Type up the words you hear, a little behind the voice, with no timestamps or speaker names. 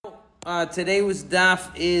Today was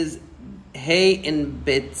daf is Hey in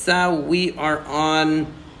Betza. We are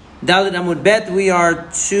on Daled Amud Bet. We are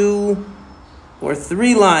 2 or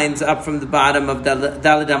 3 lines up from the bottom of Daled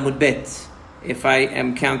Amud Bet, if I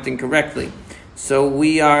am counting correctly. So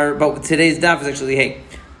we are, but today's daf is actually Hey.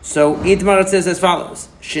 So Itmar says as follows: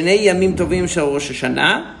 Shnei Yamim Tovim Shel Rosh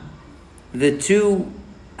Hashanah, the 2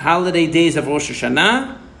 holiday days of Rosh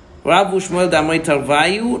Hashanah. Rav Shmuel Damrei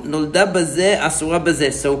Tarvayu Nolda Bazeh Asura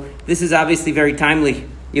Bazeh. So this is obviously very timely.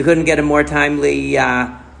 You couldn't get a more timely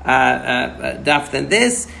daf than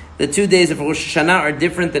this. The 2 days of Rosh Hashanah are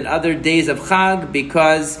different than other days of Chag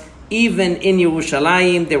because even in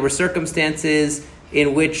Yerushalayim there were circumstances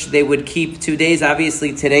in which they would keep 2 days.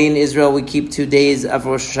 Obviously today in Israel we keep 2 days of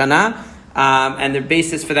Rosh Hashanah, and the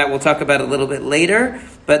basis for that we'll talk about a little bit later.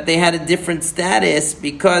 But they had a different status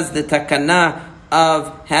because the takana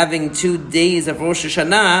of having 2 days of Rosh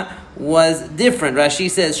Hashanah was different.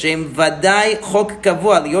 Rashi says, "Shem vadai chok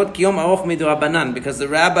kavua liot kiyom aroch midrabanan," because the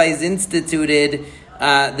rabbis instituted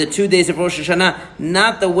the 2 days of Rosh Hashanah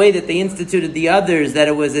not the way that they instituted the others, that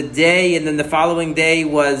it was a day and then the following day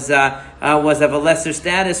was of a lesser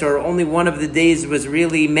status, or only one of the days was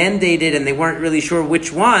really mandated and they weren't really sure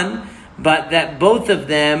which one, but that both of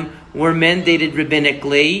them were mandated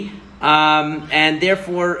rabbinically. And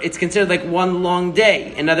therefore it's considered like one long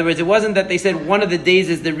day. In other words, it wasn't that they said one of the days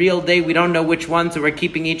is the real day, we don't know which one, so we're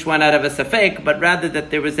keeping each one out of a safek, but rather that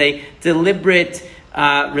there was a deliberate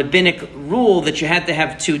rabbinic rule that you had to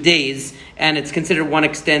have 2 days, and it's considered one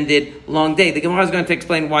extended long day. The Gemara is going to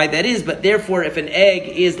explain why that is, but therefore if an egg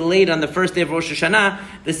is laid on the first day of Rosh Hashanah,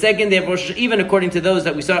 the second day of Rosh Hashanah, even according to those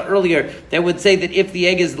that we saw earlier, that would say that if the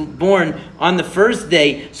egg is born on the first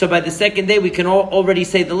day, so by the second day we can already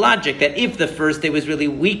say the logic that if the first day was really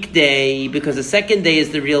weekday, because the second day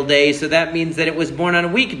is the real day, so that means that it was born on a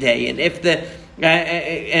weekday, and if the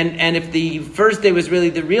and if the first day was really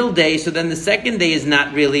the real day, so then the second day is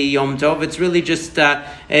not really Yom Tov. It's really just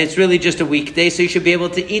a weekday. So you should be able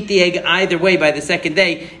to eat the egg either way by the second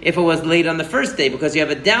day if it was laid on the first day, because you have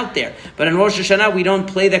a doubt there. But in Rosh Hashanah we don't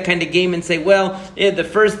play that kind of game and say, well, the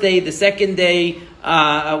first day, the second day.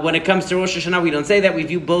 When it comes to Rosh Hashanah, we don't say that. We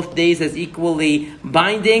view both days as equally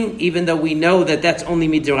binding, even though we know that that's only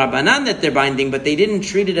midrabanan that they're binding, but they didn't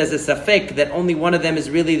treat it as a safek, that only one of them is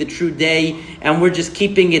really the true day, and we're just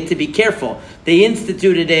keeping it to be careful. They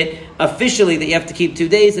instituted it officially that you have to keep 2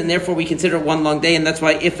 days, and therefore we consider it one long day, and that's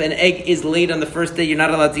why if an egg is laid on the first day, you're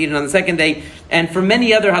not allowed to eat it on the second day. And for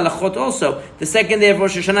many other halachot also, the second day of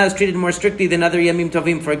Rosh Hashanah is treated more strictly than other Yamim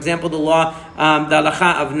Tovim. For example, the law, the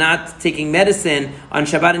halacha of not taking medicine on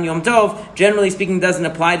Shabbat and Yom Tov, generally speaking, doesn't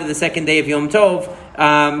apply to the second day of Yom Tov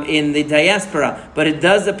in the diaspora, but it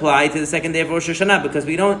does apply to the second day of Rosh Hashanah, because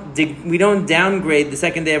we don't downgrade the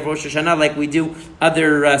second day of Rosh Hashanah like we do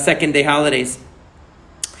other second day holidays.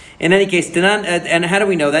 In any case, and how do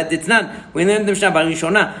we know that? It's not. We learned the Mishnah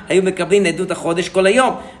Barishona. היו מקבלים עדות החודש כל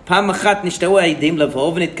היום. פעם אחת נשתהו העדים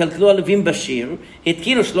לבוא ונתקלקלו הלווים בשיר.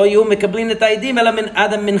 התקינו שלא יהיו מקבלים את העדים אלא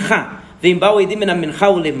עד המנחה. ואם באו עדים מן המנחה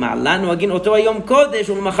ולמעלה, נוהגים אותו היום קודש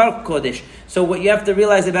ולמחר קודש. So what you have to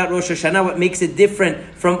realize about Rosh Hashanah, what makes it different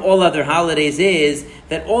from all other holidays, is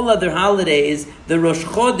that all other holidays, the Rosh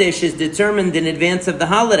Chodesh is determined in advance of the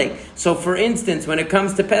holiday. So for instance, when it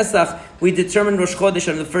comes to Pesach, we determine Rosh Chodesh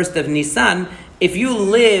on the 1st of Nisan. If you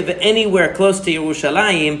live anywhere close to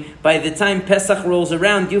Yerushalayim, by the time Pesach rolls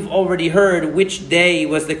around, you've already heard which day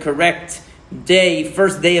was the correct day,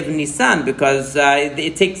 first day of Nisan, because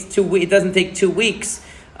it doesn't take 2 weeks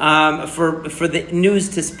for the news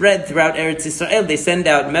to spread throughout Eretz Yisrael. They send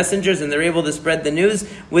out messengers and they're able to spread the news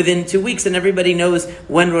within 2 weeks, and everybody knows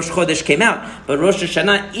when Rosh Chodesh came out. But Rosh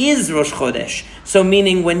Hashanah is Rosh Chodesh. So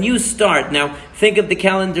meaning when you start, now think of the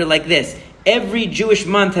calendar like this. Every Jewish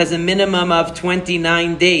month has a minimum of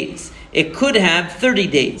 29 days. It could have 30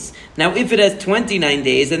 days. Now, if it has 29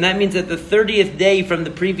 days, then that means that the 30th day from the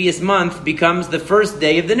previous month becomes the first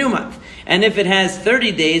day of the new month. And if it has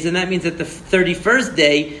 30 days, then that means that the 31st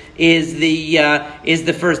day is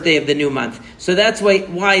the first day of the new month. So that's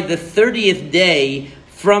why the 30th day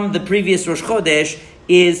from the previous Rosh Chodesh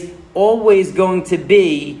is always going to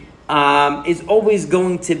be Rosh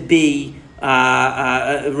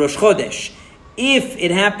Chodesh. If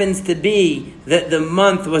it happens to be that the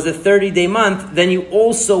month was a 30-day month, then you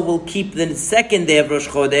also will keep the second day of Rosh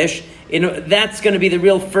Chodesh. That's going to be the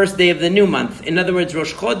real first day of the new month. In other words,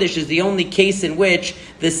 Rosh Chodesh is the only case in which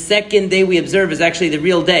the second day we observe is actually the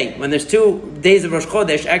real day. When there's 2 days of Rosh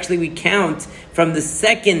Chodesh, actually we count from the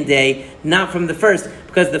second day, not from the first,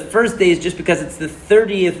 because the first day is just because it's the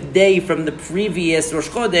 30th day from the previous Rosh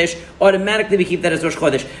Chodesh, automatically we keep that as Rosh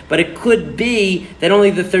Chodesh. But it could be that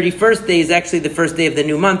only the 31st day is actually the first day of the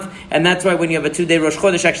new month, and that's why when you have a 2-day Rosh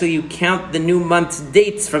Chodesh, actually you count the new month's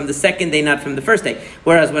dates from the second day, not from the first day.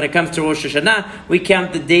 Whereas when it comes to Rosh Hashanah, we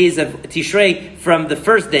count the days of Tishrei from the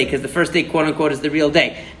first day, because the first day, quote unquote, is the real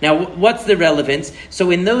day. Now, what's the relevance?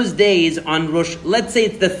 So in those days on Rosh, let's say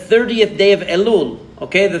it's the 30th day of Elul,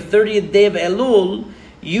 okay, the 30th day of Elul,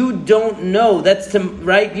 you don't know,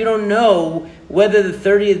 right? You don't know whether the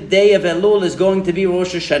 30th day of Elul is going to be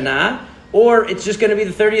Rosh Hashanah, or it's just going to be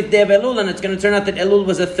the 30th day of Elul, and it's going to turn out that Elul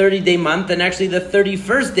was a 30-day month, and actually the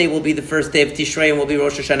 31st day will be the first day of Tishrei and will be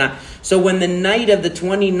Rosh Hashanah. So when the night of the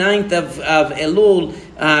 29th of Elul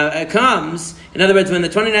comes, in other words, when the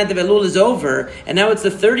 29th of Elul is over, and now it's the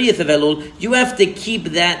 30th of Elul, you have to keep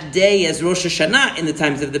that day as Rosh Hashanah in the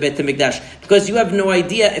times of the Beit HaMikdash, because you have no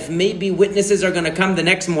idea if maybe witnesses are going to come the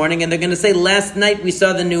next morning and they're going to say, last night we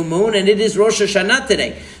saw the new moon and it is Rosh Hashanah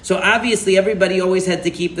today. So obviously everybody always had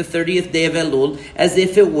to keep the 30th day of Elul as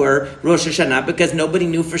if it were Rosh Hashanah, because nobody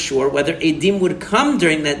knew for sure whether Edim would come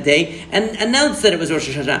during that day and announce that it was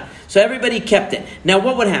Rosh Hashanah. So everybody kept it. Now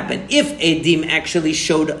what would happen if Edim actually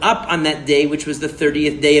showed up on that day, which was the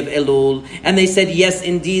 30th day of Elul, and they said, yes,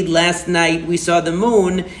 indeed, last night we saw the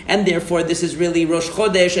moon, and therefore this is really Rosh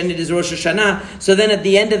Chodesh and it is Rosh Hashanah. So then at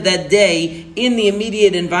the end of that day, in the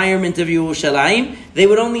immediate environment of Yerushalayim, they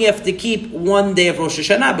would only have to keep 1 day of Rosh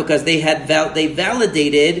Hashanah, because they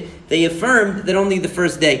affirmed that only the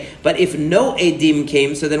first day. But if no Edim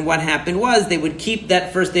came, so then what happened was they would keep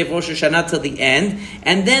that first day of Rosh Hashanah till the end,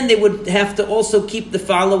 and then they would have to also keep the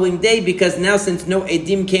following day, because now since no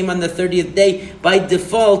Edim came on the 30th day, by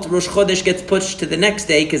default Rosh Chodesh gets pushed to the next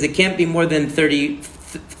day, because it can't be more than 30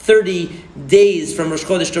 days from Rosh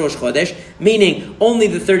Chodesh to Rosh Chodesh, meaning only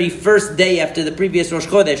the 31st day after the previous Rosh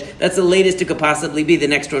Chodesh. That's the latest it could possibly be, the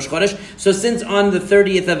next Rosh Chodesh. So since on the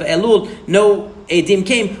 30th of Elul, no Edim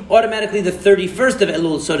came, automatically the 31st of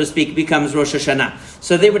Elul, so to speak, becomes Rosh Hashanah.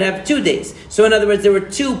 So they would have 2 days. So in other words, there were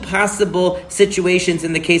 2 possible situations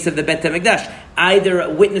in the case of the Beit HaMikdash. Either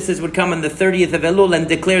witnesses would come on the 30th of Elul and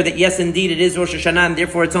declare that yes, indeed, it is Rosh Hashanah, and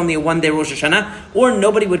therefore it's only a 1-day Rosh Hashanah, or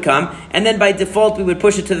nobody would come, and then by default we would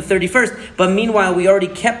push it to the 31st. But meanwhile, we already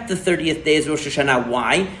kept the 30th day as Rosh Hashanah.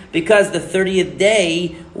 Why? Because the 30th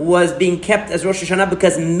day was being kept as Rosh Hashanah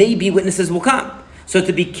because maybe witnesses will come. So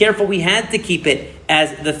to be careful, we had to keep it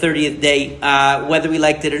as the 30th day, whether we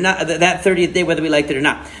liked it or not, that 30th day, whether we liked it or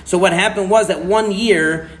not. So what happened was that 1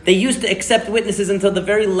 year, they used to accept witnesses until the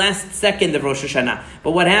very last second of Rosh Hashanah.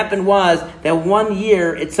 But what happened was that 1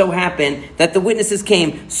 year, it so happened that the witnesses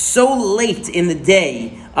came so late in the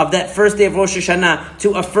day of that first day of Rosh Hashanah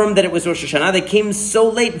to affirm that it was Rosh Hashanah. They came so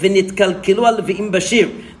late, v'nitkalkilu al levi'im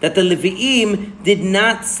bashir, that the Levi'im did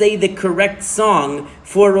not say the correct song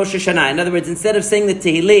for Rosh Hashanah. In other words, instead of saying the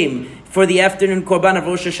Tehillim for the afternoon Korban of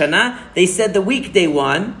Rosh Hashanah, they said the weekday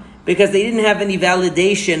one, because they didn't have any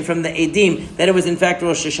validation from the Edim that it was in fact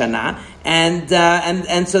Rosh Hashanah,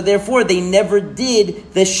 and so therefore they never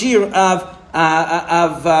did the shir of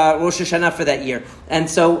Rosh Hashanah for that year. And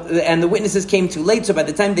the witnesses came too late, so by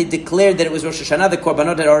the time they declared that it was Rosh Hashanah, the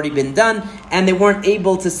Korbanot had already been done, and they weren't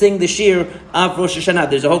able to sing the shir of Rosh Hashanah.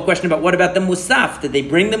 There's a whole question about what about the Musaf? Did they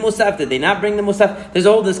bring the Musaf? Did they not bring the Musaf? There's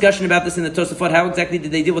a whole discussion about this in the Tosafot. How exactly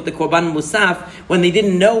did they deal with the Korban Musaf when they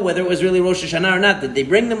didn't know whether it was really Rosh Hashanah or not? Did they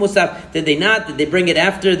bring the Musaf? Did they not? Did they bring it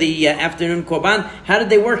after the afternoon Korban? How did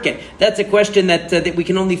they work it? That's a question that we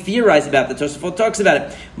can only theorize about. The Tosafot talks about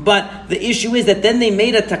it. But the issue is that then they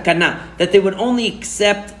made a takana, that they would only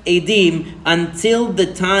accept Edim until the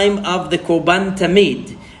time of the Korban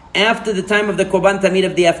Tamid. After the time of the Korban Tamid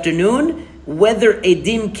of the afternoon, whether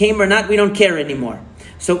Edim came or not, we don't care anymore.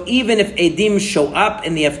 So even if Edim show up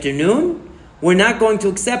in the afternoon, we're not going to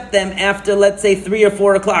accept them after, let's say, 3 or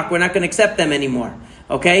 4 o'clock. We're not going to accept them anymore.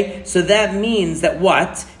 Okay? So that means that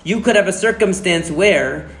what? You could have a circumstance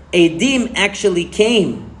where Edim actually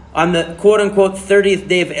came on the quote-unquote 30th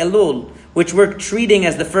day of Elul, which we're treating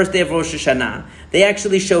as the first day of Rosh Hashanah. They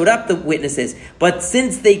actually showed up, the witnesses. But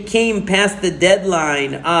since they came past the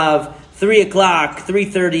deadline of 3 o'clock,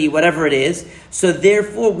 3:30, whatever it is, so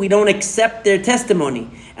therefore we don't accept their testimony.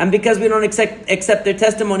 And because we don't accept their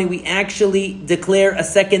testimony, we actually declare a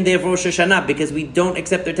second day of Rosh Hashanah. Because we don't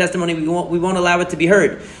accept their testimony, we won't allow it to be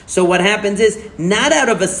heard. So what happens is, not out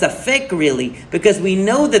of a safek really, because we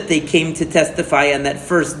know that they came to testify on that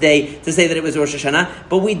first day to say that it was Rosh Hashanah,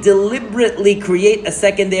 but we deliberately create a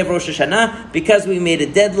second day of Rosh Hashanah because we made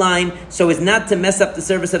a deadline so as not to mess up the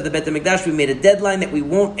service of the Beit HaMikdash. We made a deadline that we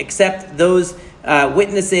won't accept those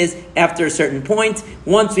witnesses after a certain point.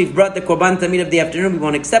 Once we've brought the Korban Tamid of the afternoon, we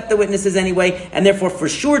won't accept the witnesses anyway, and therefore for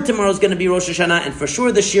sure tomorrow is going to be Rosh Hashanah, and for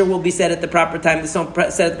sure the shir will be said at the proper time, the song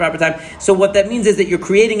said at the proper time. So what that means is that you're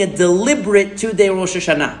creating a deliberate 2-day Rosh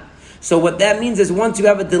Hashanah. So what that means is once you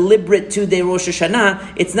have a deliberate 2-day Rosh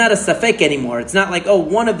Hashanah, it's not a safek anymore. It's not like,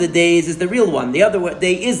 one of the days is the real one, the other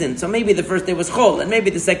day isn't. So maybe the first day was Chol, and maybe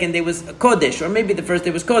the second day was Kodesh, or maybe the first day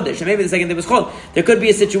was Kodesh, and maybe the second day was Chol. There could be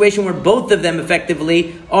a situation where both of them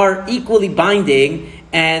effectively are equally binding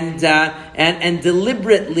and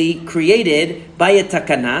deliberately created by a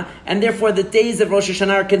takana, and therefore the days of Rosh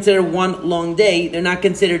Hashanah are considered one long day. They're not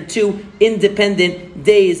considered two independent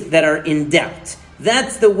days that are in doubt.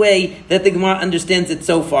 That's the way that the Gemara understands it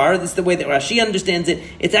so far. This is the way that Rashi understands it.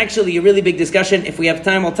 It's actually a really big discussion. If we have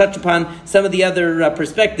time, I'll touch upon some of the other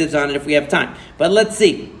perspectives on it if we have time. But let's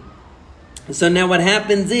see. So now what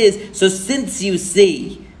happens is, so since you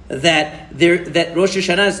see that Rosh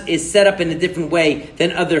Hashanah is set up in a different way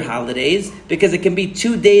than other holidays, because it can be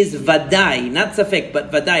 2 days vadai, not safek,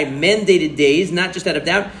 but vadai, mandated days, not just out of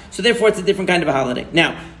doubt. So therefore it's a different kind of a holiday.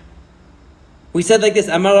 Now, we said like this,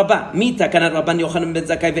 Amar Rabba, Mi takanat Rabban Yochanan ben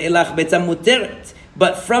Zakkai ve'elach betzah muteret.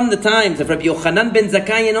 But from the times of Rabbi Yochanan ben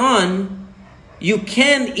Zakkai and on, you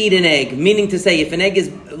can eat an egg. Meaning to say, if an egg is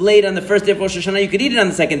laid on the first day of Rosh Hashanah, you could eat it on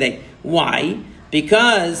the second day. Why?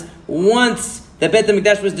 Because once the Beit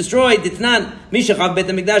HaMikdash was destroyed, it's not Mishachav Beit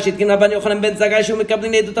HaMikdash Yitkin Rabban Yochanan ben Zakkai Shu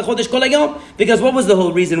Mekablim Neidut HaChodesh Kol Hayom. Because what was the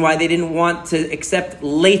whole reason why they didn't want to accept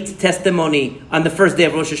late testimony on the first day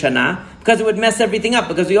of Rosh Hashanah? Because it would mess everything up.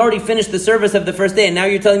 Because we already finished the service of the first day, and now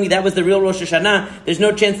you're telling me that was the real Rosh Hashanah. There's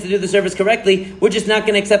no chance to do the service correctly. We're just not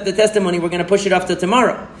going to accept the testimony. We're going to push it off till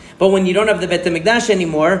tomorrow. But when you don't have the Beit HaMikdash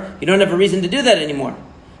anymore, you don't have a reason to do that anymore.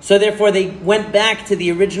 So therefore, they went back to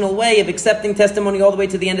the original way of accepting testimony all the way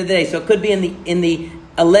to the end of the day. So it could be in the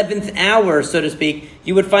 11th hour, so to speak,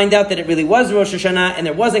 you would find out that it really was Rosh Hashanah, and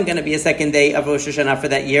there wasn't going to be a second day of Rosh Hashanah for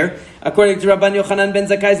that year, according to Rabban Yochanan ben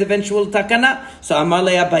Zakkai's eventual takana. So Amar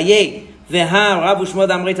le Abaye,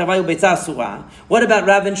 what about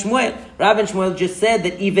Rav and Shmuel? Rav and Shmuel just said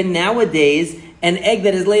that even nowadays, an egg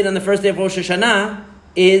that is laid on the first day of Rosh Hashanah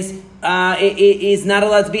is not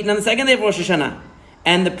allowed to be eaten on the second day of Rosh Hashanah.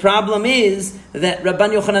 And the problem is that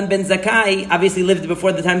Rabban Yochanan ben Zakkai obviously lived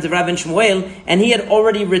before the times of Rav and Shmuel, and he had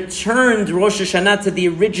already returned Rosh Hashanah to the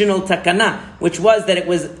original takana, which was that it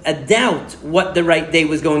was a doubt what the right day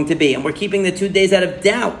was going to be. And we're keeping the 2 days out of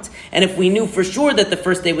doubt. And if we knew for sure that the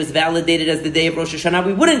first day was validated as the day of Rosh Hashanah,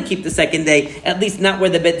 we wouldn't keep the second day, at least not where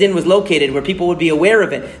the Bet Din was located, where people would be aware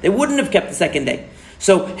of it. They wouldn't have kept the second day.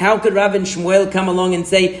 So how could Rav and Shmuel come along and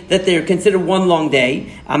say that they're considered one long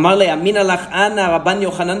day? Amar le Amina lach ana Rabban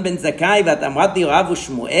Yochanan ben Zakkai vat amrati Rav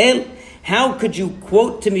Shmuel. How could you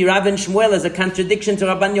quote to me Rav and Shmuel as a contradiction to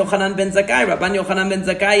Rabban Yochanan ben Zakkai? Rabban Yochanan ben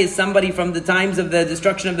Zakkai is somebody from the times of the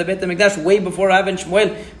destruction of the Beit HaMikdash, way before Rav and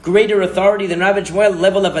Shmuel, greater authority than Rav and Shmuel,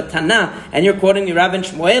 level of a Tana, and you're quoting me Rav and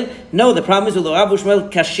Shmuel? No, the problem is with Rav and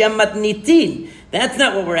Shmuel, kashem matnitin. That's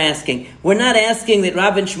not what we're asking. We're not asking that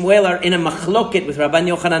Rav and Shmuel are in a machloket with Rabban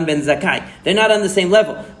Yochanan ben Zakkai. They're not on the same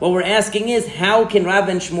level. What we're asking is, how can Rav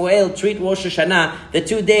and Shmuel treat Rosh Hashanah, the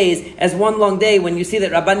 2 days, as one long day when you see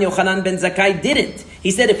that Rabban Yochanan ben Zakkai didn't?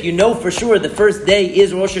 He said if you know for sure the first day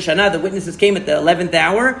is Rosh Hashanah, the witnesses came at the 11th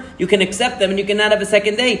hour, you can accept them and you cannot have a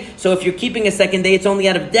second day. So if you're keeping a second day, it's only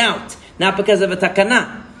out of doubt, not because of a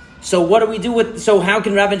takana. So what do we do with? So how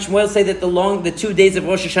can Rav and Shmuel say that the 2 days of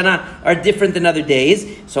Rosh Hashanah are different than other days?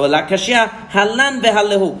 So la kashya halan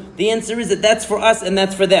vehalehu. The answer is that that's for us and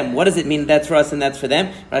that's for them. What does it mean that's for us and that's for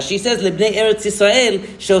them? Rashi says lebnei Eretz Yisrael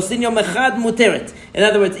sheosin yom echad muteret. In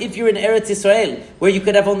other words, if you're in Eretz Yisrael where you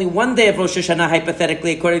could have only 1 day of Rosh Hashanah,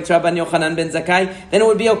 hypothetically, according to Rabban Yochanan ben Zakkai, then it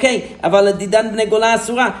would be okay. Aval didan bnei gola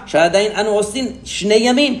asura shadayin anu osin shnei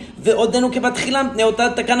yamin ve'odenu kebatchilam bnei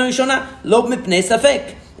otat takana rishona lo mipnei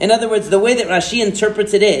safek. In other words, the way that Rashi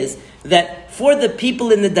interprets it is that for the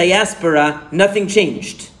people in the diaspora, nothing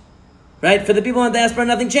changed. Right? For the people in the diaspora,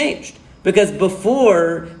 nothing changed. Because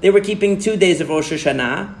before, they were keeping 2 days of Rosh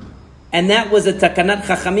Hashanah, and that was a takanat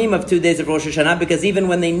chachamim of 2 days of Rosh Hashanah, because even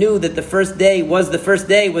when they knew that the first day, was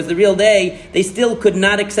the real day, they still could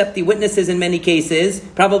not accept the witnesses in many cases,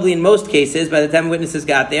 probably in most cases, by the time witnesses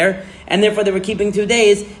got there, and therefore they were keeping 2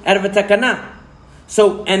 days out of a takanah.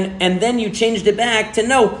 So, and then you changed it back to,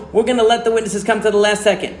 no, we're going to let the witnesses come to the last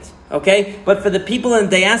second. Okay? But for the people in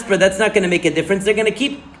diaspora, that's not going to make a difference. They're going to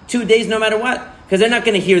keep 2 days no matter what. Because they're not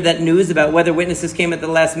going to hear that news about whether witnesses came at the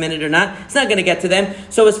last minute or not. It's not going to get to them.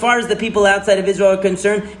 So as far as the people outside of Israel are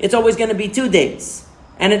concerned, it's always going to be 2 days.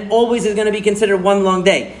 And it always is going to be considered one long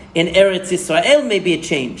day. In Eretz Yisrael, maybe it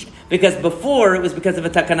changed. Because before, it was because of a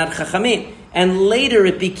takanat chachamim. And later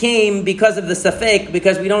it became because of the safek,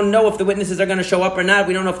 because we don't know if the witnesses are going to show up or not.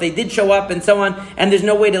 We don't know if they did show up and so on. And there's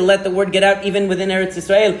no way to let the word get out even within Eretz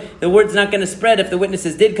Yisrael. The word's not going to spread if the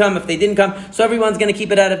witnesses did come, if they didn't come. So everyone's going to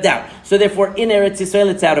keep it out of doubt. So therefore, in Eretz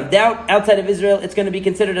Yisrael, it's out of doubt. Outside of Israel, it's going to be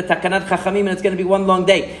considered a takanat chachamim, and it's going to be one long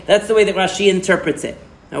day. That's the way that Rashi interprets it.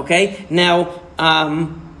 Okay? Now,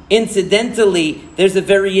 incidentally, there's a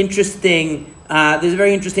very interesting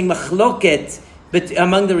machloket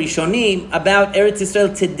among the Rishonim about Eretz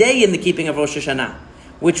Yisrael today in the keeping of Rosh Hashanah,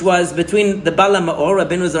 which was between the Bala Ma'or,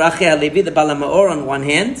 Rabbeinu Zerachi HaLevi, the Bala Ma'or on one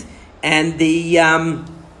hand, and the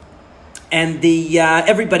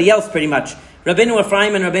everybody else pretty much, Rabbeinu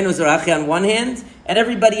Ephraim and Rabbeinu Zerachi on one hand, and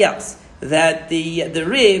everybody else. That the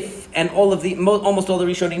Rif and almost all the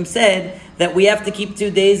Rishonim said that we have to keep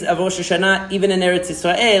 2 days of Rosh Hashanah even in Eretz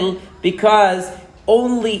Yisrael, because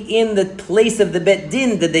only in the place of the Bet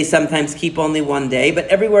Din did they sometimes keep only 1 day, but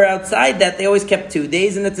everywhere outside that they always kept 2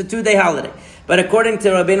 days, and it's a 2-day holiday. But according to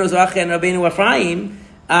Rabbeinu Zerachi and Rabbeinu Ephraim,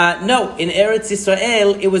 no, in Eretz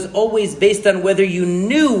Yisrael it was always based on whether you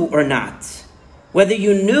knew or not, whether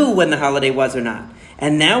you knew when the holiday was or not.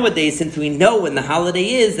 And nowadays, since we know when the holiday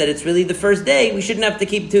is, that it's really the first day, we shouldn't have to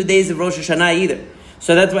keep 2 days of Rosh Hashanah either.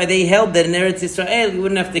 So that's why they held that in Eretz Yisrael, you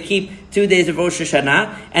wouldn't have to keep 2 days of Rosh Hashanah.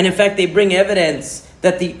 And in fact, they bring evidence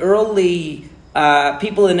that the early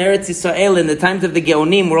people in Eretz Yisrael in the times of the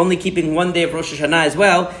Geonim were only keeping 1 day of Rosh Hashanah as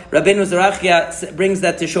well. Rabbeinu Zerachi brings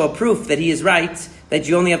that to show a proof that he is right, that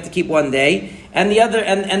you only have to keep 1 day. And the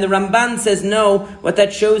Ramban says no, what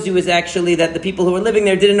that shows you is actually that the people who were living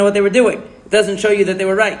there didn't know what they were doing. It doesn't show you that they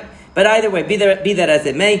were right. But either way, be that as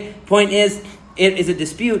it may, point is, it is a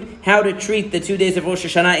dispute how to treat the 2 days of Rosh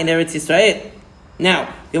Hashanah in Eretz Yisrael. Now,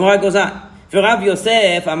 the Gemara goes on. You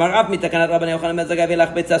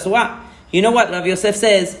know what Rav Yosef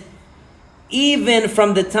says? Even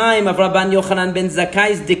from the time of Rabban Yochanan ben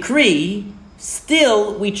Zakkai's decree,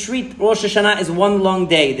 still we treat Rosh Hashanah as 1 long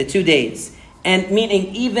day, the 2 days. And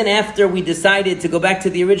meaning even after we decided to go back to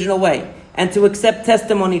the original way and to accept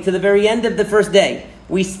testimony to the very end of the first day,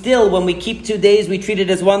 we still, when we keep 2 days, we treat it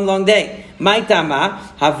as 1 long day. Because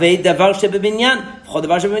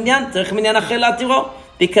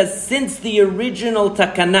since the original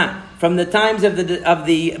takana from the times of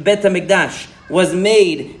the Bet HaMikdash was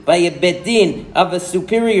made by a Bet Din of a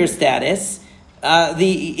superior status,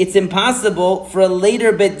 it's impossible for a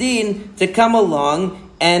later Bet Din to come along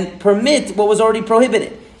and permit what was already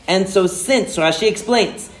prohibited. And so Rashi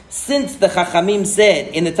explains, since the Chachamim said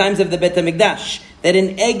in the times of the Bet HaMikdash that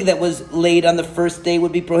an egg that was laid on the first day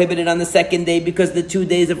would be prohibited on the second day because the 2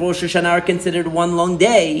 days of Rosh Hashanah are considered 1 long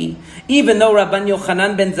day, even though Rabban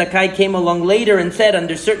Yochanan ben Zakkai came along later and said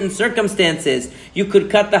under certain circumstances you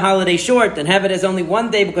could cut the holiday short and have it as only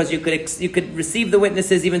 1 day because you could receive the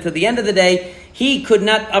witnesses even to the end of the day, he could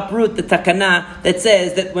not uproot the takana that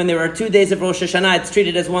says that when there are 2 days of Rosh Hashanah it's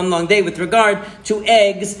treated as 1 long day with regard to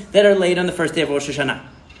eggs that are laid on the first day of Rosh Hashanah.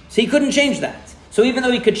 So he couldn't change that. So even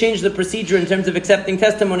though he could change the procedure in terms of accepting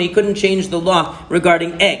testimony, he couldn't change the law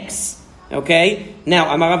regarding eggs. Okay? Now,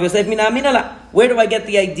 Amar Rav Yosef mina aminala. Where do I get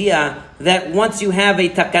the idea that once you have a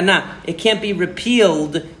takana, it can't be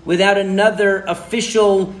repealed without another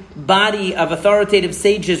official body of authoritative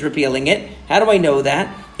sages repealing it? How do I know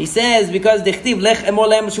that? He says, because dichtiv lech emor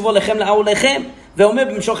lehem shuvo lechem la'au lechem ve'omer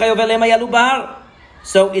b'mshol chayovel lehem hayalu bahar.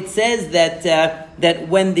 So it says that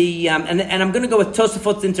when the and I'm going to go with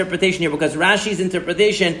Tosafot's interpretation here, because Rashi's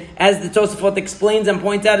interpretation, as the Tosafot explains and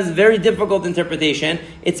points out, is a very difficult interpretation.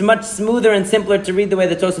 It's much smoother and simpler to read the way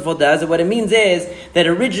the Tosafot does. And what it means is that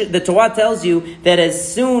the Torah tells you that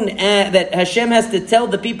as soon as that Hashem has to tell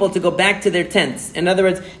the people to go back to their tents. In other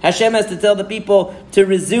words, Hashem has to tell the people to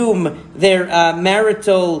resume their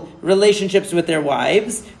marital relationships with their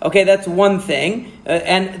wives. Okay, that's one thing.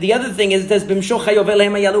 And the other thing is, it says b'mshoch hayovel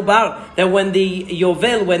lehem hayalu bahar, that when the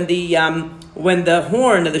yovel, when the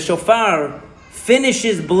horn of the shofar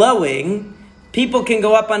finishes blowing, people can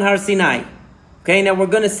go up on Har Sinai. Okay, now we're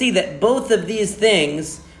going to see that both of these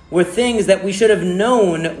things were things that we should have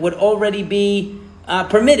known would already be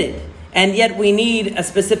permitted, and yet we need a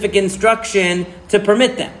specific instruction to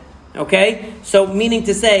permit them. Okay, so meaning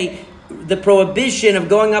to say, the prohibition of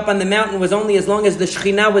going up on the mountain was only as long as the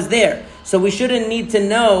Shekhinah was there. So we shouldn't need to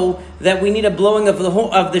know that we need a blowing of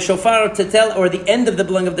the shofar to tell, or the end of the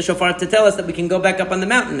blowing of the shofar to tell us that we can go back up on the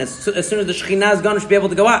mountain. As soon as the Shekhinah is gone, we should be able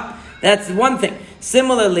to go up. That's one thing.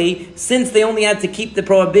 Similarly, since they only had to keep the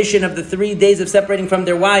prohibition of the 3 days of separating from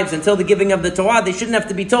their wives until the giving of the Torah, they shouldn't have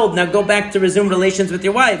to be told, now go back to resume relations with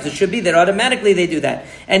your wives. It should be that automatically they do that.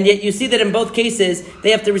 And yet you see that in both cases, they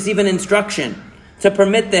have to receive an instruction to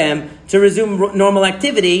permit them to resume normal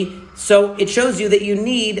activity. So it shows you that you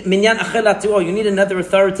need minyan achelat tu'o, you need another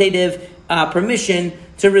authoritative permission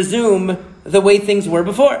to resume the way things were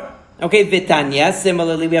before. Okay, Vitanya,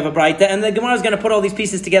 similarly we have a Braita, and the Gemara is going to put all these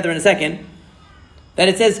pieces together in a second. That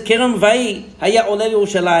it says, Kerem vai haya ole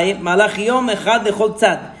Yerushalayim, malach yom echad lechol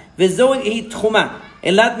tzad, v'zo hi tchuma,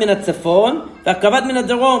 elat min hatzafon, v'akavat min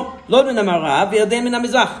hadarom, lod min hamarav, v'yarden min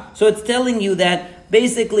hamizrach. So it's telling you that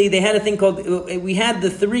basically, they had a thing called, we had the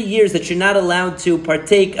 3 years that you're not allowed to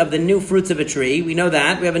partake of the new fruits of a tree. We know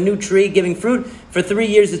that. We have a new tree giving fruit. For 3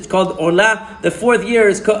 years, it's called Orla. The 4th year,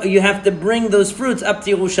 is you have to bring those fruits up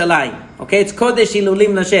to Yerushalayim. Okay, it's Kodesh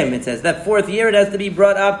Hilulim Lashem, it says. That 4th year, it has to be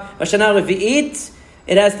brought up. Vashana Revi'it,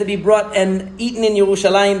 it has to be brought and eaten in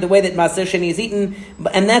Yerushalayim the way that Maaser Sheni is eaten.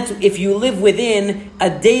 And that's if you live within a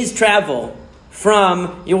day's travel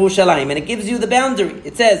from Yerushalayim, and it gives you the boundary.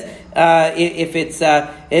 It says, if it's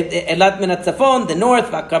Elat min hatzafon, the north,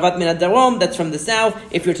 V'akavat min hadarom, that's from the south.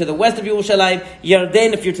 If you're to the west of Yerushalayim,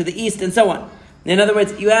 Yarden, if you're to the east, and so on. In other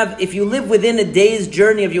words, if you live within a day's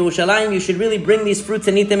journey of Yerushalayim, you should really bring these fruits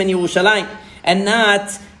and eat them in Yerushalayim, and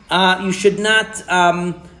you should not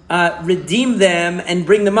redeem them and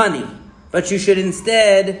bring the money, but you should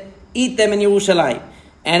instead eat them in Yerushalayim.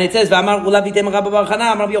 And it says, V'amar ulav item Rabbi Bar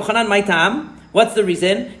Chana, Rabbi Yochanan, my tam. What's the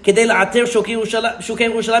reason? Because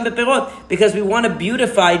we want to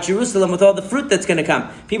beautify Jerusalem with all the fruit that's going to come.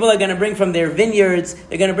 People are going to bring from their vineyards,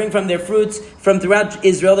 they're going to bring from their fruits from throughout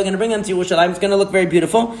Israel, they're going to bring them to Yerushalayim. It's going to look very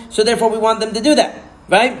beautiful. So therefore we want them to do that.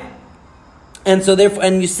 Right? And so therefore,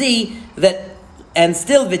 and you see that, and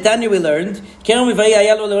still, Vitanya we learned,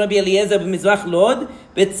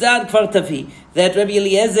 that Rabbi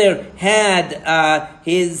Eliezer had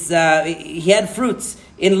he had fruits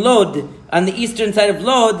in Lod, on the eastern side of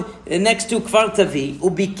Lod, next to Kfar Tavi.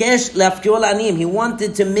 Ubikesh lafkio la'anim. He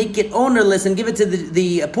wanted to make it ownerless and give it to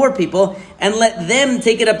the poor people and let them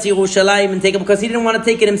take it up to Yerushalayim and take it, because he didn't want to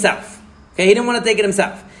take it himself. Okay, he didn't want to take it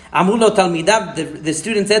himself. Amulo Talmidav, the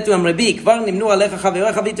student said to him, Rabbi, Kvar nimnu alecha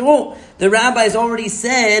chaverecha v'tiru. The rabbis already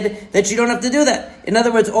said that you don't have to do that. In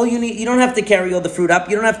other words, you don't have to carry all the fruit up.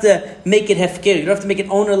 You don't have to make it hefker. You don't have to make it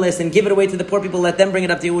ownerless and give it away to the poor people, let them bring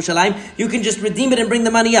it up to Yerushalayim. You can just redeem it and bring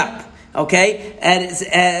the money up. Okay? And it's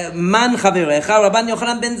man chaverecha, Rabban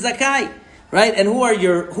Yochanan ben Zakkai. Right? And who are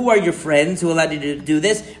your friends who allowed you to do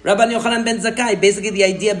this? Rabban Yochanan ben Zakkai. Basically, the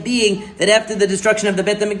idea being that after the destruction of the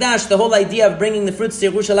Beit HaMikdash, the whole idea of bringing the fruits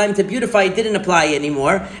to Yerushalayim to beautify it didn't apply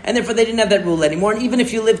anymore, and therefore they didn't have that rule anymore. And even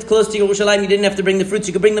if you lived close to Yerushalayim, you didn't have to bring the fruits;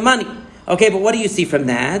 you could bring the money. Okay, but what do you see from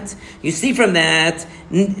that? You see from that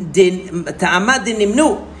ta'amad din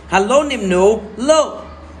nimnu, halo nimnu lo.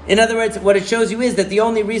 In other words, what it shows you is that the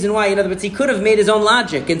only reason why, in other words, he could have made his own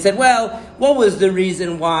logic and said, well, what was the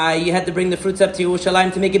reason why you had to bring the fruits up to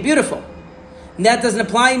Yerushalayim to make it beautiful? And that doesn't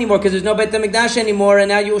apply anymore because there's no Beit HaMikdash anymore, and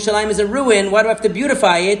now Yerushalayim is a ruin. Why do I have to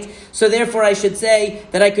beautify it? So therefore I should say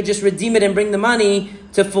that I could just redeem it and bring the money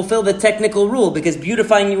to fulfill the technical rule, because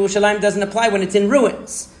beautifying Yerushalayim doesn't apply when it's in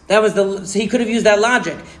ruins. So he could have used that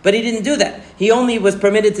logic, but he didn't do that. He only was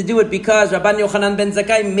permitted to do it because Rabban Yochanan ben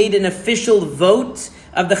Zakkai made an official vote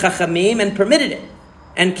of the Chachamim and permitted it,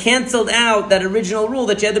 and canceled out that original rule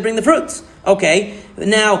that you had to bring the fruits. Okay,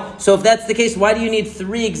 now, so if that's the case, why do you need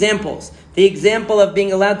 3 examples? The example of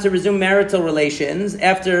being allowed to resume marital relations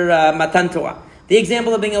after Matan Torah, the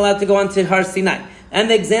example of being allowed to go on to Har Sinai, and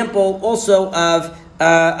the example also of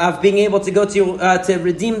being able to go to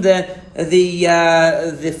redeem the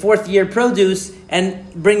 4th year produce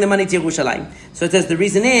and bring the money to Yerushalayim. So it says the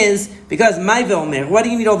reason is because my ve'omer. What do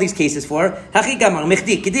you need all these cases for? Because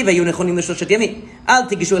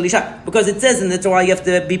it says in the Torah you have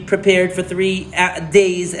to be prepared for 3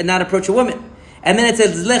 days and not approach a woman. And then it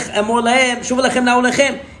says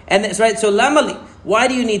and that's right. So lamali. Why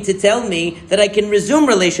do you need to tell me that I can resume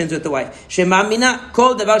relations with the wife? In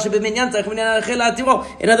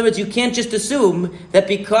other words, you can't just assume that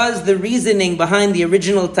because the reasoning behind the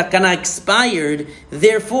original takana expired,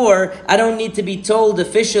 therefore I don't need to be told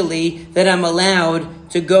officially that I'm allowed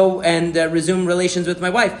to go and resume relations with my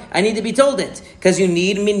wife. I need to be told it. Because you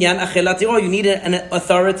need minyan achelat tiror. You need an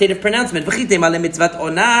authoritative pronouncement.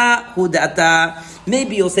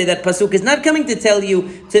 Maybe you'll say that pasuk is not coming to tell you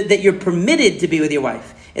that you're permitted to be with your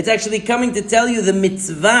wife. It's actually coming to tell you the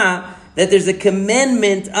mitzvah that there's a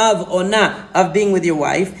commandment of ona, of being with your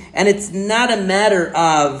wife, and it's not a matter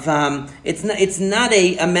of it's not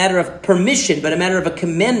a matter of permission, but a matter of a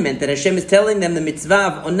commandment that Hashem is telling them the mitzvah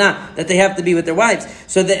of ona, that they have to be with their wives.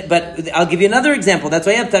 But I'll give you another example. That's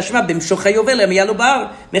why I have tashma b'mshocha yovel em yalu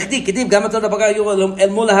bar mechti kedib gam atzot habagar yovel el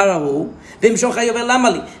mul harahu b'mshocha yovel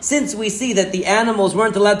lamali. Since we see that the animals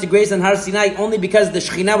weren't allowed to graze on Har Sinai only because the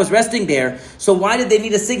Shekhinah was resting there, so why did they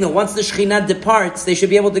need a signal? Once the Shekhinah departs, they should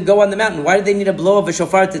be able to go on the mountain. Why did they need a blow of a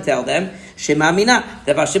shofar to tell them? So you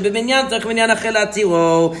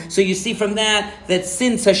see from that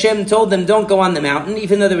since Hashem told them don't go on the mountain,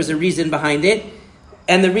 even though there was a reason behind it,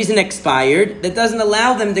 and the reason expired, that doesn't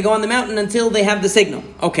allow them to go on the mountain until they have the signal.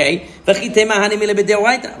 Okay. So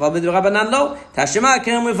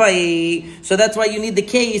that's why you need the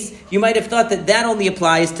case. You might have thought that only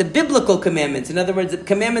applies to biblical commandments. In other words,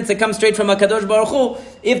 commandments that come straight from HaKadosh Baruch Hu.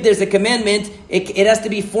 If there's a commandment, it has to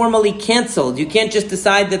be formally canceled. You can't just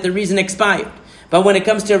decide that the reason expired. But when it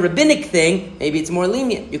comes to a rabbinic thing, maybe it's more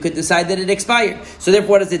lenient. You could decide that it expired. So therefore,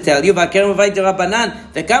 what does it tell you?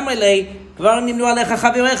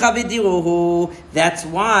 That's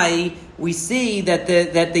why we see that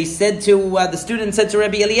they said to the student said to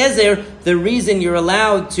Rabbi Eliezer, the reason you're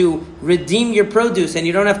allowed to redeem your produce and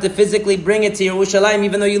you don't have to physically bring it to Yerushalayim,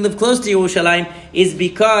 even though you live close to Yerushalayim, is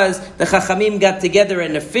because the Chachamim got together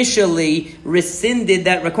and officially rescinded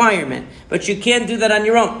that requirement. But you can't do that on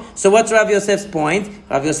your own. So what's Rav Yosef's point?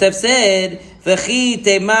 Rav Yosef said, "V'chi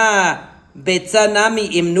tema Betza nami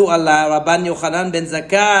imnu ala Rabban Yochanan ben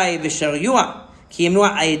Zakkai v'Sharyua ki imnu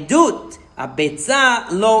ha'edut abetza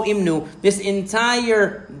lo imnu." This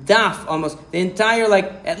entire daf, almost the entire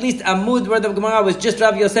at least amud word of Gemara was just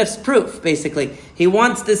Rav Yosef's proof. Basically, he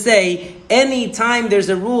wants to say any time there's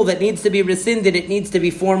a rule that needs to be rescinded, it needs to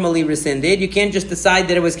be formally rescinded. You can't just decide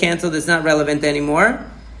that it was canceled; it's not relevant anymore.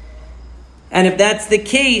 And if that's the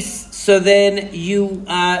case, so then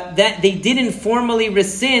that they didn't formally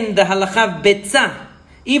rescind the halacha of betza,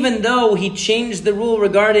 even though he changed the rule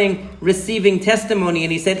regarding receiving testimony,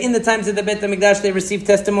 and he said in the times of the Beit HaMikdash they received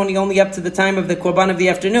testimony only up to the time of the Korban of the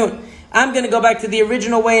afternoon. I'm going to go back to the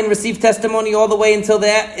original way and receive testimony all the way until the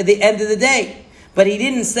end of the day. But he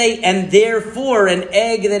didn't say, and therefore an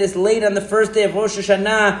egg that is laid on the first day of Rosh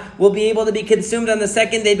Hashanah will be able to be consumed on the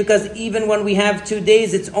second day, because even when we have 2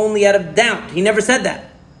 days, it's only out of doubt. He never said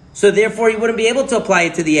that. So therefore, he wouldn't be able to apply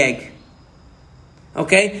it to the egg.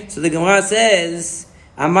 Okay? So the Gemara says,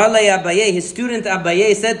 Amar le Abaye, his student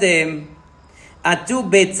Abaye said to him, Atu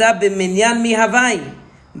betza b'minyan mihavai,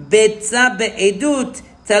 betza be'edut,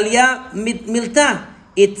 talya milta,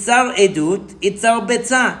 itzar edut, itzar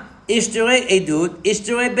betza. Ishtere edut,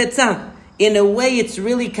 ishtere betza. In a way, it's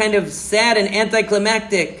really kind of sad and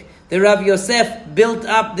anticlimactic that Rav Yosef built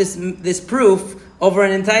up this proof over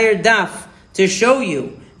an entire daf to show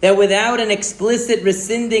you that without an explicit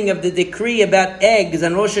rescinding of the decree about eggs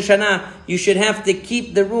on Rosh Hashanah, you should have to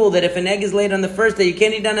keep the rule that if an egg is laid on the first day, you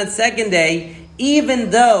can't eat on the second day,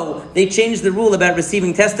 even though they changed the rule about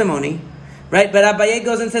receiving testimony. Right? But Abaye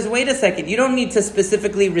goes and says, wait a second, you don't need to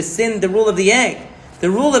specifically rescind the rule of the egg. The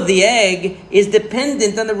rule of the egg is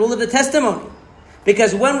dependent on the rule of the testimony.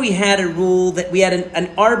 Because when we had a rule that we had an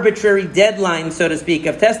arbitrary deadline, so to speak,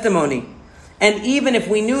 of testimony, and even if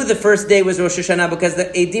we knew the first day was Rosh Hashanah because the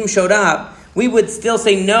Eidim showed up, we would still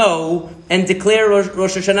say no and declare Rosh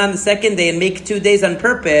Hashanah on the second day and make 2 days on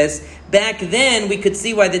purpose. Back then, we could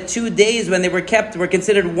see why the 2 days when they were kept were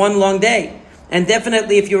considered one long day. And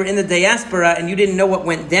definitely if you were in the diaspora and you didn't know what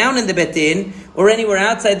went down in the Beit Din, or anywhere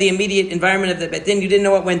outside the immediate environment of the Beit Din, you didn't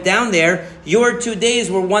know what went down there, your 2 days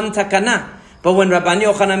were one takana. But when Rabban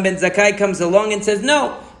Yochanan ben Zakkai comes along and says,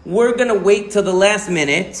 no, we're going to wait till the last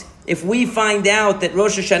minute. If we find out that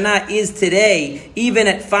Rosh Hashanah is today, even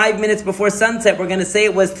at 5 minutes before sunset, we're going to say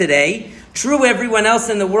it was today. True, everyone else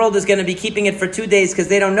in the world is going to be keeping it for 2 days because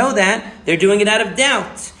they don't know that. They're doing it out of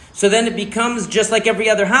doubt. So then it becomes just like every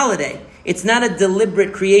other holiday. It's not a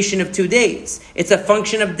deliberate creation of 2 days. It's a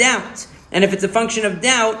function of doubt. And if it's a function of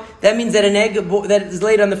doubt, that means that an egg that is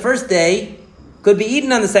laid on the first day could be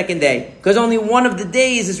eaten on the second day. Because only one of the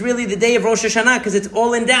days is really the day of Rosh Hashanah, because it's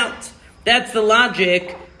all in doubt. That's the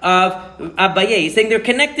logic of Abaye. He's saying they're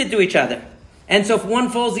connected to each other. And so if one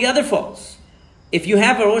falls, the other falls. If you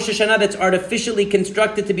have a Rosh Hashanah that's artificially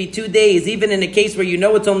constructed to be 2 days, even in a case where you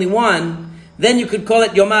know it's only one, then you could call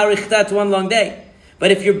it Yom HaRichtat, one long day.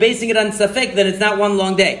 But if you're basing it on safek, then it's not one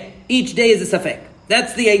long day. Each day is a safek.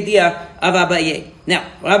 That's the idea of Abaye. Now,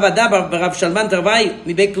 Rav Adabar Rav Shalman Tarvai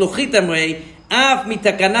Mibek Luchit Amrei Af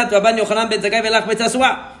Mitakanat Rabban Yochanan ben Zakkai Velach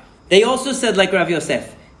Betzasua. They also said like Rav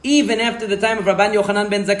Yosef, even after the time of Rabban Yochanan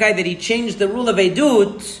ben Zakkai, that he changed the rule of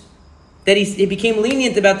Edut, that he became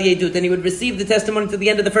lenient about the Edut, and he would receive the testimony to the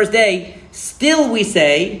end of the first day. Still, we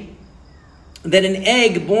say that an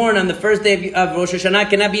egg born on the first day of Rosh Hashanah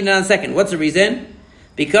cannot be eaten on the second. What's the reason?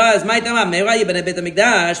 Because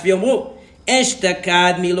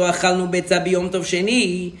אשתקד מלא אכלנו ביצה ביום טוב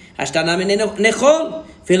שני, השתנה מנאכול,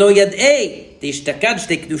 ולא ידעי, תשתקד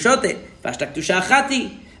שתי קדושות, והשתה קדושה אחת היא.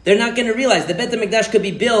 They're not going to realize the Beit HaMikdash could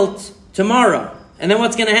be built tomorrow. And then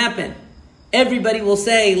what's going to happen? Everybody will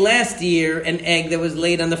say, last year, an egg that was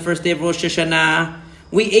laid on the first day of Rosh Hashanah,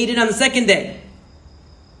 we ate it on the second day.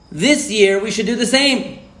 This year, we should do the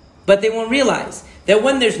same. But they won't realize that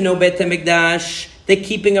when there's no Beit HaMikdash, the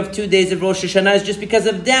keeping of 2 days of Rosh Hashanah is just because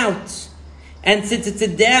of doubt. And since it's a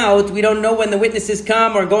doubt, we don't know when the witnesses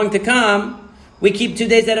come or are going to come, we keep 2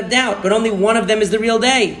 days out of doubt, but only one of them is the real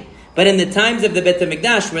day. But in the times of the Beit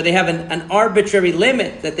HaMikdash, where they have an arbitrary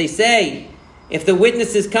limit that they say, if the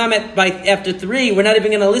witnesses come after 3, we're not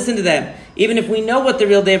even going to listen to them. Even if we know what the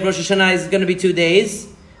real day of Rosh Hashanah is going to be 2 days,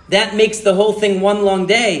 that makes the whole thing one long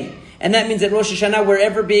day. And that means that Rosh Hashanah,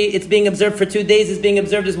 wherever it's being observed for 2 days, is being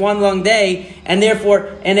observed as one long day, and therefore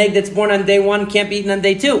an egg that's born on day 1 can't be eaten on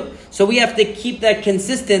day 2. So we have to keep that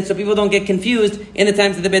consistent so people don't get confused in the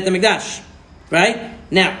times of the Beit HaMikdash. Right?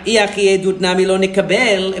 Now,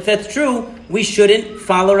 if that's true, we shouldn't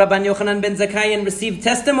follow Rabban Yochanan ben Zakkai and receive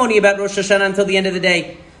testimony about Rosh Hashanah until the end of the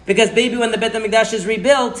day. Because maybe when the Beit HaMikdash is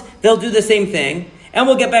rebuilt, they'll do the same thing, and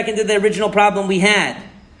we'll get back into the original problem we had.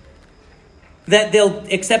 That they'll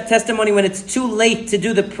accept testimony when it's too late to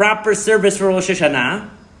do the proper service for Rosh Hashanah.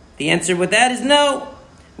 The answer with that is no.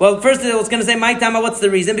 Well, first it's going to say, my Tama, what's the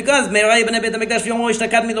reason? Because maybe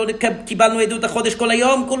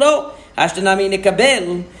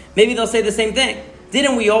they'll say the same thing.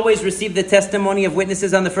 Didn't we always receive the testimony of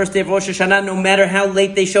witnesses on the first day of Rosh Hashanah, no matter how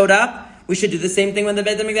late they showed up? We should do the same thing when the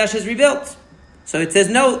Beit HaMikdash is rebuilt. So it says,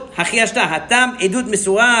 no,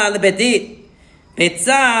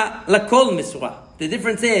 the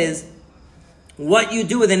difference is, what you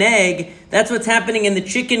do with an egg, that's what's happening in the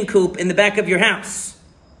chicken coop in the back of your house.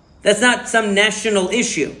 That's not some national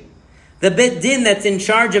issue. The Bet Din that's in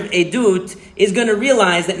charge of Edut is going to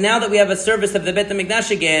realize that now that we have a service of the Beit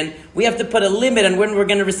HaMikdash again, we have to put a limit on when we're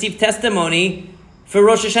going to receive testimony for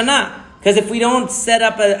Rosh Hashanah. Because if we don't set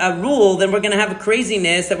up a rule, then we're going to have a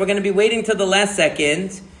craziness that we're going to be waiting till the last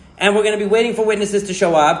second, and we're going to be waiting for witnesses to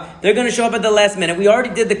show up. They're going to show up at the last minute. We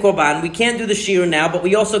already did the Korban. We can't do the Shir now, but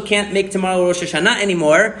we also can't make tomorrow Rosh Hashanah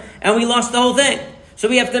anymore, and we lost the whole thing. So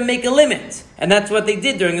we have to make a limit. And that's what they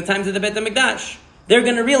did during the times of the Beit HaMikdash. They're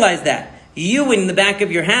going to realize that. You in the back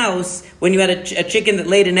of your house, when you had a chicken that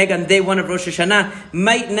laid an egg on day 1 of Rosh Hashanah,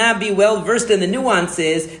 might not be well versed in the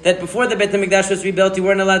nuances that before the Beit HaMikdash was rebuilt, you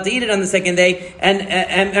weren't allowed to eat it on the second day, and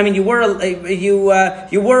I mean you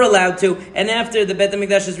were allowed to, and after the Beit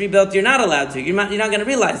HaMikdash is rebuilt, you're not allowed to. You're not going to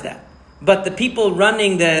realize that. But the people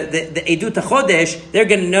running the Edut HaChodesh, they're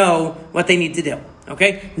going to know what they need to do.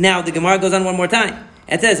 Okay. Now the Gemara goes on one more time.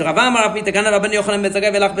 It says, Rav Amar Rav Mitakana Rabban Yochanan ben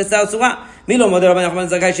Zakkai velach b'sar tzura. Milo model Rabban Yochanan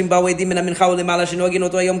ben Zakkai shim ba'u edim min ha'mincha u'lemala shenogin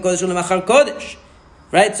oto hayom kodesh u'lemachar kodesh.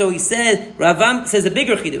 Right? So he says, Ravam says a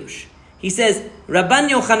bigger chidush. He says, Rabban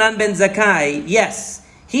Yochanan ben Zakkai, yes,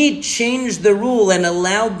 he changed the rule and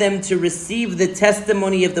allowed them to receive the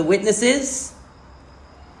testimony of the witnesses,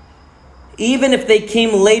 even if they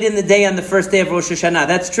came late in the day on the first day of Rosh Hashanah.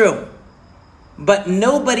 That's true. But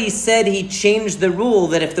nobody said he changed the rule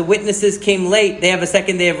that if the witnesses came late, they have a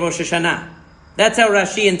second day of Rosh Hashanah. That's how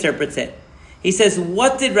Rashi interprets it. He says,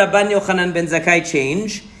 what did Rabban Yochanan ben Zakkai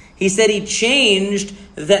change? He said he changed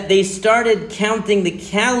that they started counting the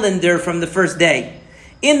calendar from the first day.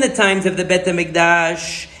 In the times of the Beit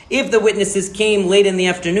HaMikdash, if the witnesses came late in the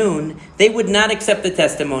afternoon, they would not accept the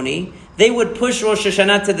testimony. They would push Rosh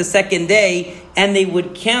Hashanah to the second day, and they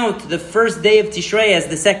would count the first day of Tishrei as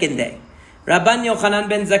the second day. Rabban Yochanan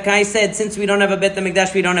ben Zakkai said, since we don't have a Beit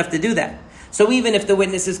HaMikdash, we don't have to do that. So even if the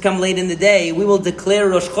witnesses come late in the day, we will declare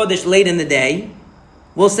Rosh Chodesh late in the day.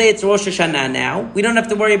 We'll say it's Rosh Hashanah now. We don't have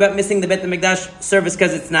to worry about missing the Beit HaMikdash service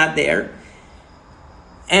because it's not there.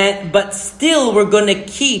 But still, we're going to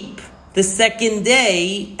keep the second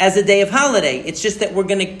day as a day of holiday. It's just that we're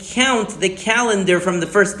going to count the calendar from the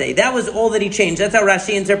first day. That was all that he changed. That's how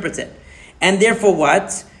Rashi interprets it. And therefore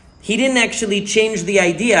what? He didn't actually change the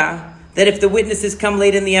idea that if the witnesses come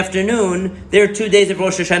late in the afternoon, there are 2 days of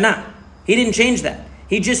Rosh Hashanah. He didn't change that.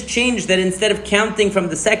 He just changed that instead of counting from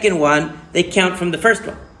the second one, they count from the first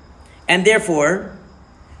one. And therefore,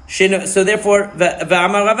 and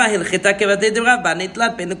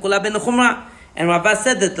Rava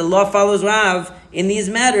said that the law follows Rav in these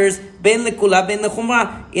matters, in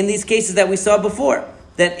these cases that we saw before.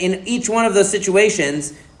 That in each one of those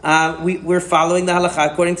situations, we're following the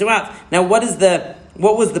halacha according to Rav. Now, what was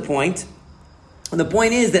the point? The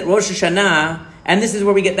point is that Rosh Hashanah, and this is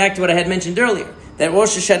where we get back to what I had mentioned earlier, that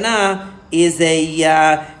Rosh Hashanah is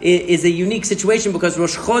a unique situation because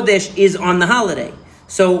Rosh Chodesh is on the holiday.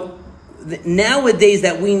 So nowadays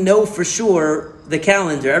that we know for sure the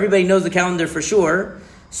calendar, everybody knows the calendar for sure.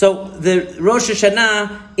 So the Rosh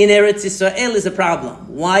Hashanah in Eretz Yisrael is a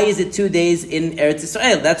problem. Why is it 2 days in Eretz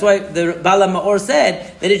Yisrael? That's why the Bala Ma'or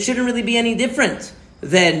said that it shouldn't really be any different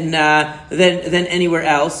than anywhere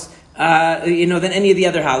else, than any of the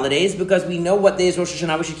other holidays, because we know what day is Rosh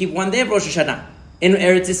Hashanah. We should keep 1 day of Rosh Hashanah in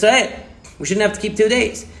Eretz Yisrael. We shouldn't have to keep 2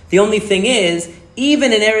 days. The only thing is,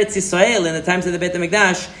 even in Eretz Yisrael, in the times of the Beit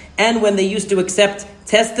HaMikdash, and when they used to accept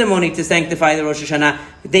testimony to sanctify the Rosh Hashanah,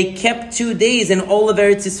 they kept 2 days in all of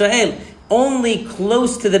Eretz Yisrael. Only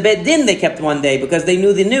close to the Beit Din they kept 1 day, because they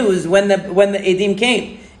knew the news when the Edim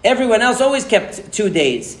came. Everyone else always kept 2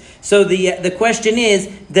 days. So the question is,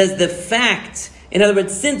 does the fact... In other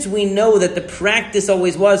words, since we know that the practice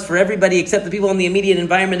always was for everybody except the people in the immediate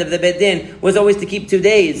environment of the Beit Din was always to keep 2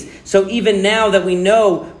 days. So even now that we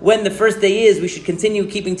know when the first day is, we should continue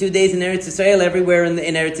keeping 2 days in Eretz Yisrael everywhere in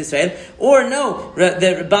Eretz Yisrael. Or no,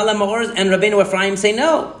 the Bala Ma'or and Rabbeinu Ephraim say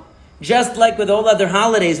no. Just like with all other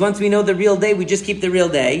holidays, once we know the real day, we just keep the real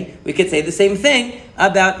day. We could say the same thing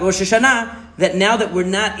about Rosh Hashanah, that now that we're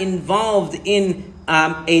not involved in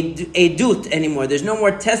a dut anymore, there's no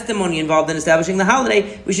more testimony involved in establishing the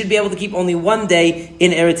holiday, we should be able to keep only 1 day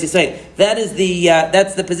in Eretz Yisrael. That is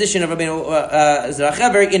that's the position of Rabbeinu Zeracha.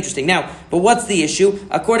 Very interesting. Now, but what's the issue?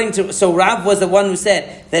 So Rav was the one who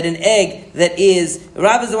said that an egg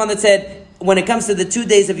Rav is the one that said, when it comes to the 2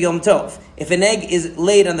 days of Yom Tov, if an egg is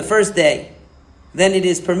laid on the first day, then it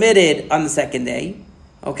is permitted on the second day.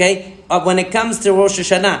 Okay? When it comes to Rosh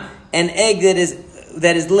Hashanah, an egg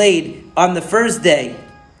that is laid on the first day,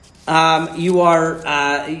 you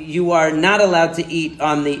are not allowed to eat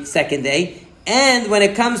on the second day. And when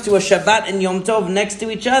it comes to a Shabbat and Yom Tov next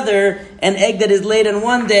to each other, an egg that is laid on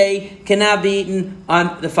 1 day cannot be eaten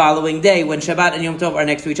on the following day when Shabbat and Yom Tov are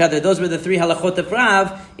next to each other. Those were the 3 halachot of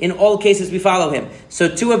Rav. In all cases, we follow him. So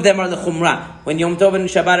 2 of them are the Chumrah. When Yom Tov and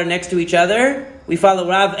Shabbat are next to each other, we follow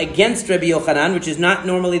Rav against Rabbi Yochanan, which is not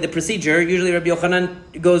normally the procedure. Usually Rabbi Yochanan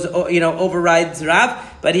overrides Rav.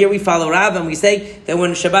 But here we follow Rav and we say that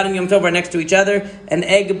when Shabbat and Yom Tov are next to each other, an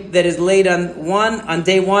egg that is laid on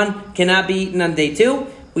day 1 cannot be eaten on day 2.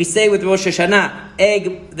 We say with Rosh Hashanah,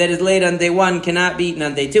 egg that is laid on day 1 cannot be eaten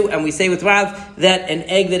on day 2. And we say with Rav that an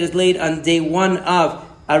egg that is laid on day 1 of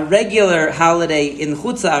a regular holiday in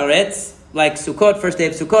Chutz Haaretz, like Sukkot, first day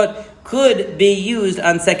of Sukkot, could be used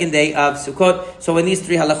on second day of Sukkot. So in these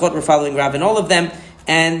 3 halachot, we're following Rav in all of them.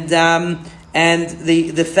 And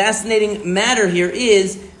the fascinating matter here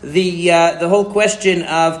is the whole question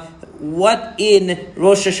of what in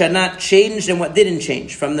Rosh Hashanah changed and what didn't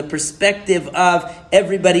change from the perspective of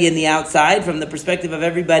everybody in the outside, from the perspective of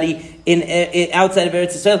everybody in outside of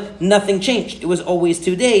Eretz Yisrael. Nothing changed. It was always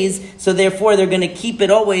 2 days, so therefore they're going to keep it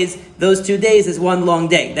always those 2 days as one long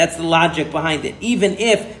day. That's the logic behind it. Even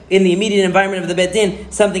if in the immediate environment of the Beit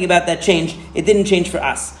Din something about that changed, it didn't change for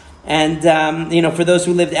us. And for those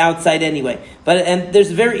who lived outside anyway. And there's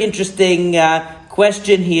a very interesting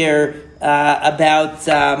question here about.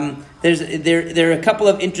 There are a couple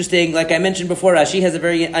of interesting, like I mentioned before, Rashi has a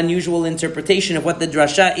very unusual interpretation of what the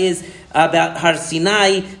drasha is about Har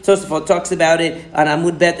Sinai. Tosafot talks about it on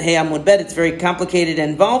Amud Bet, Hey Amud Bet. It's very complicated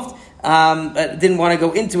and involved. But didn't want to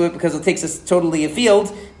go into it because it takes us totally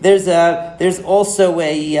afield. There's also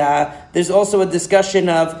a discussion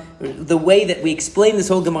of the way that we explain this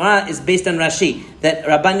whole Gemara is based on Rashi. That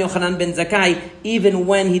Rabban Yochanan ben Zakkai, even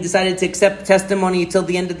when he decided to accept testimony till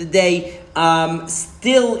the end of the day,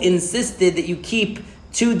 still insisted that you keep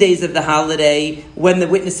 2 days of the holiday when the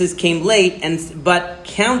witnesses came late, but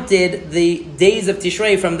counted the days of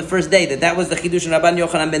Tishrei from the first day. That was the Chidush of Rabban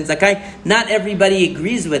Yochanan ben Zakkai. Not everybody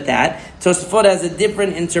agrees with that. Tosafot has a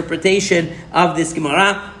different interpretation of this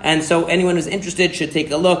Gemara, and so anyone who's interested should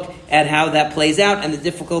take a look at how that plays out and the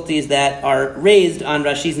difficulties that are raised on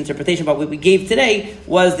Rashi's interpretation. But what we gave today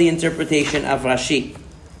was the interpretation of Rashi.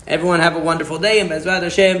 Everyone have a wonderful day, and Bezrat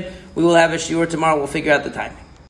Hashem, we will have a shiur tomorrow. We'll figure out the timing.